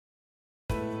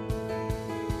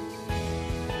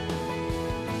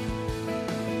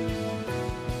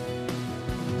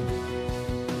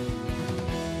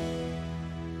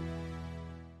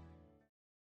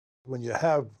When you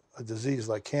have a disease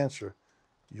like cancer,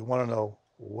 you want to know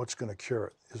what's going to cure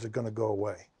it. Is it going to go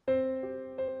away?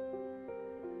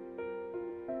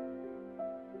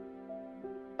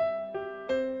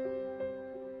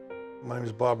 My name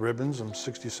is Bob Ribbons. I'm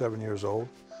 67 years old.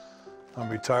 I'm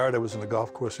retired. I was in the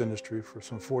golf course industry for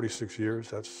some 46 years.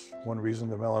 That's one reason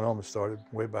the melanoma started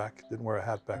way back. Didn't wear a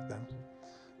hat back then.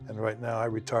 And right now, I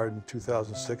retired in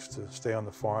 2006 to stay on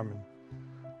the farm and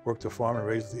work the farm and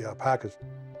raise the alpacas.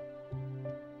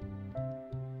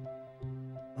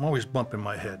 I'm always bumping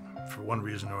my head for one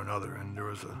reason or another, and there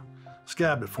was a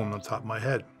scab that formed on top of my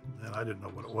head, and I didn't know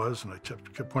what it was, and I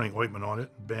kept putting ointment on it,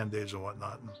 Band-Aids and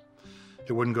whatnot, and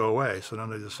it wouldn't go away. So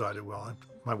then I decided, well,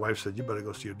 my wife said, you better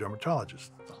go see a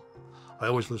dermatologist. So I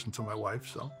always listen to my wife,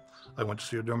 so I went to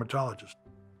see a dermatologist.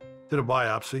 Did a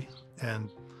biopsy, and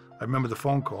I remember the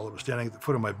phone call. I was standing at the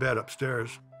foot of my bed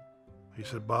upstairs. He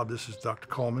said, Bob, this is Dr.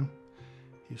 Coleman.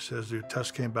 He says, your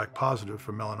test came back positive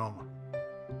for melanoma.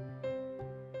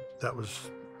 That was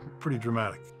pretty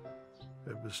dramatic.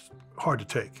 It was hard to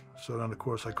take. So then, of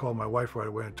course, I called my wife right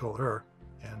away and told her.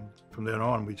 And from then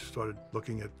on, we started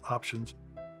looking at options.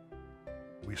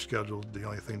 We scheduled, the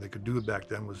only thing they could do back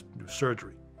then was do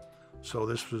surgery. So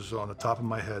this was on the top of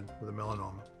my head with a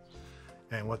melanoma.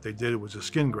 And what they did was a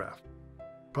skin graft,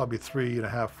 probably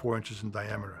 3.5, 4 inches in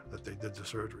diameter that they did the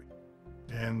surgery.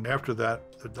 And after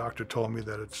that, the doctor told me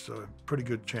that it's a pretty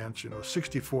good chance,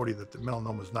 60-40, that the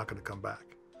melanoma is not going to come back.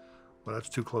 Well, that's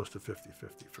too close to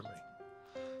 50-50 for me.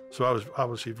 So I was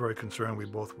obviously very concerned. We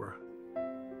both were.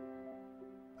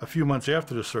 A few months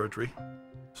after the surgery,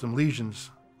 some lesions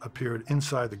appeared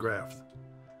inside the graft.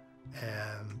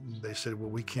 And they said, well,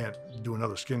 we can't do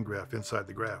another skin graft inside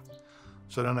the graft.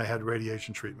 So then I had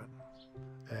radiation treatment.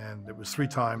 And it was 3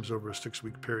 times over a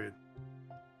 6-week period.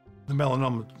 The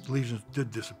melanoma lesions did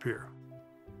disappear.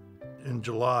 In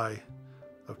July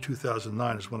of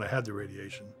 2009 is when I had the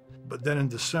radiation. But then in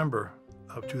December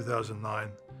of 2009,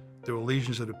 there were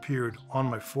lesions that appeared on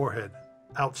my forehead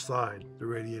outside the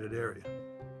radiated area.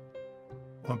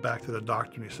 Went back to the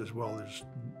doctor and he says, well, there's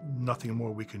nothing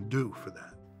more we can do for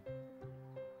that.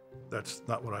 That's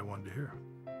not what I wanted to hear.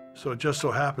 So it just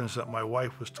so happens that my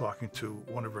wife was talking to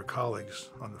one of her colleagues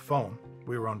on the phone.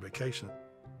 We were on vacation.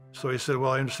 So he said,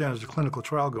 well, I understand there's a clinical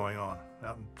trial going on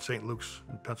out in St. Luke's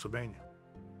in Pennsylvania.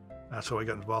 That's how I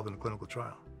got involved in the clinical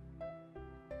trial.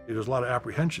 There's a lot of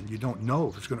apprehension. You don't know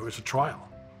if it's a trial.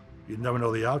 You never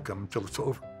know the outcome until it's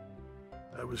over.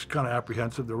 I was kind of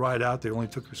apprehensive. The ride out there only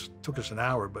took us an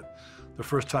hour, but the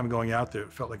first time going out there,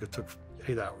 it felt like it took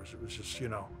 8 hours. It was just,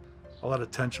 a lot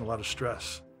of tension, a lot of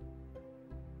stress.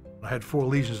 I had 4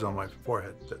 lesions on my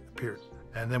forehead that appeared.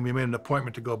 And then we made an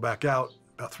appointment to go back out.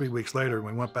 About 3 weeks later,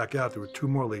 when we went back out, there were 2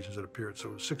 more lesions that appeared, so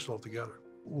it was 6 altogether.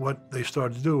 What they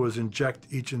started to do was inject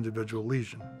each individual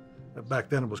lesion. Back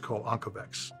then, it was called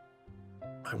Oncovex.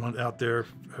 I went out there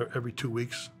every 2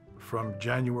 weeks from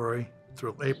January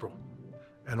through April,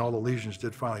 and all the lesions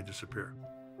did finally disappear.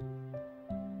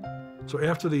 So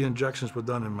after the injections were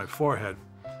done in my forehead,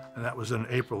 and that was in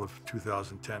April of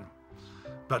 2010,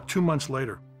 about 2 months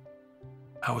later,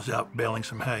 I was out baling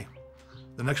some hay.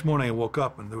 The next morning I woke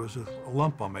up and there was a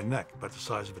lump on my neck about the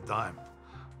size of a dime.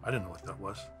 I didn't know what that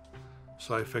was.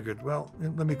 So I figured, well,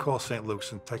 let me call St.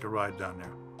 Luke's and take a ride down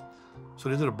there. So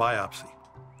they did a biopsy.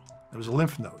 There was a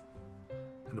lymph node,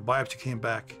 and the biopsy came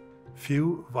back,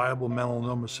 few viable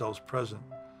melanoma cells present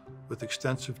with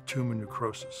extensive tumor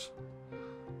necrosis.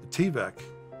 The T-Vec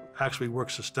actually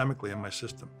works systemically in my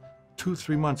system.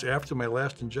 2-3 months after my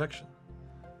last injection,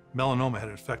 melanoma had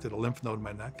infected a lymph node in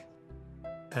my neck,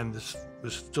 and this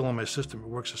was still in my system. It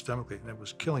works systemically, and it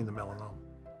was killing the melanoma.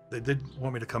 They did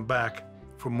want me to come back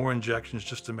for more injections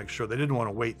just to make sure. They didn't want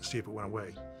to wait and see if it went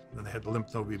away. And then they had the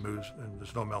lymph node removed, and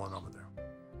there's no melanoma there.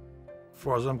 As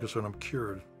far as I'm concerned, I'm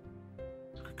cured.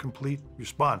 Complete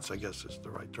response, I guess is the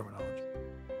right terminology.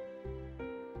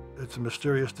 It's a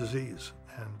mysterious disease,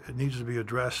 and it needs to be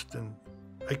addressed, and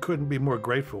I couldn't be more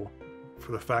grateful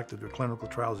for the fact that there are clinical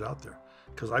trials out there,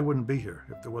 because I wouldn't be here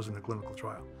if there wasn't a clinical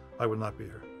trial. I would not be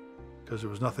here, because there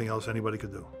was nothing else anybody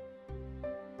could do.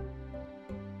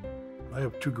 I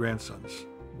have 2 grandsons.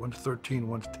 One's 13,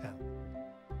 one's 10.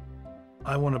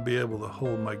 I want to be able to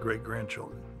hold my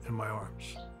great-grandchildren in my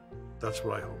arms. That's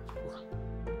what I hope for.